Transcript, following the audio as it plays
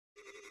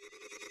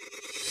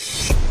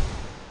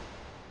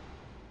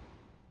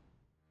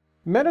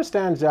Meta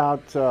stands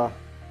out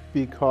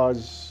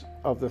because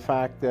of the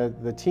fact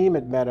that the team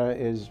at Meta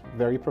is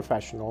very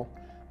professional,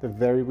 they're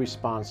very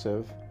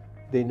responsive,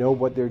 they know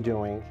what they're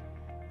doing,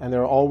 and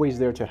they're always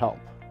there to help.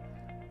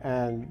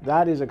 And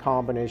that is a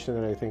combination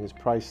that I think is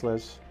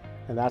priceless,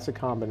 and that's a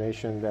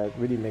combination that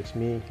really makes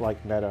me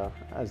like Meta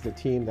as the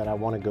team that I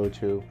want to go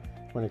to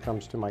when it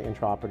comes to my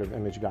intraoperative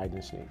image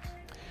guidance needs.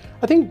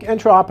 I think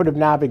intraoperative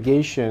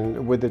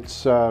navigation, with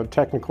its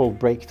technical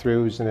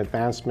breakthroughs and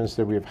advancements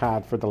that we've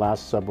had for the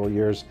last several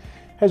years,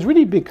 has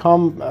really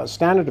become a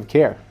standard of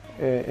care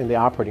in the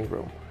operating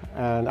room.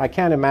 And I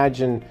can't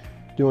imagine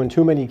doing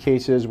too many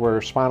cases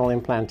where spinal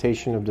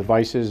implantation of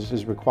devices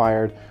is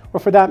required, or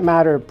for that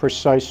matter,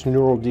 precise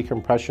neural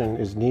decompression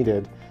is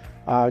needed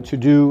to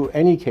do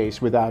any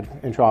case without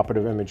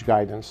intraoperative image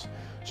guidance.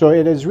 So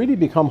it has really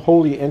become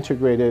wholly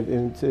integrated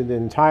into the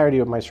entirety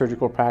of my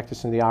surgical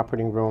practice in the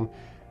operating room.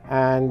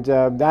 And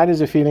that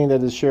is a feeling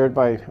that is shared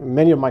by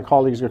many of my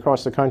colleagues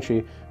across the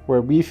country,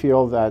 where we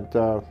feel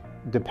that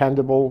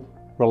dependable,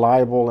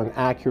 reliable, and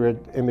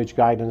accurate image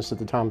guidance at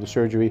the time of the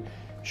surgery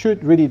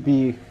should really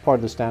be part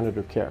of the standard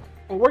of care.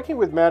 Working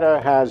with Meta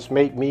has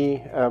made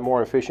me a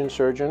more efficient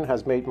surgeon,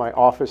 has made my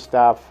office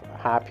staff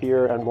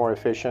happier and more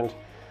efficient.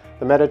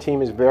 The Meta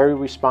team is very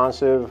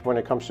responsive when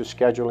it comes to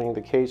scheduling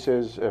the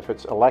cases, if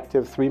it's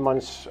elective 3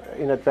 months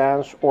in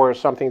advance or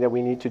something that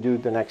we need to do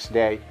the next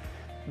day.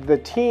 The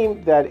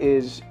team that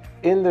is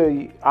in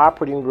the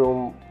operating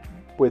room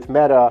with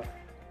Meta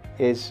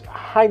is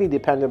highly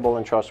dependable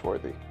and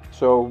trustworthy.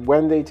 So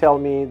when they tell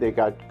me they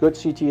got good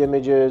CT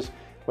images,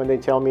 when they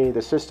tell me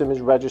the system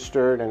is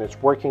registered and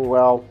it's working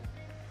well,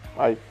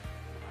 I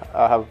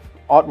have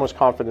utmost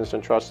confidence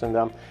and trust in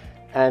them,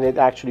 and it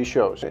actually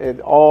shows. It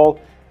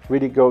all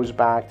really goes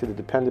back to the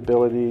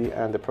dependability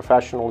and the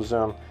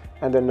professionalism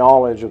and the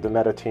knowledge of the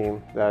Meta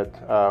team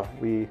that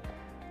we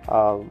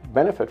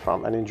benefit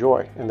from and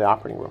enjoy in the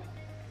operating room.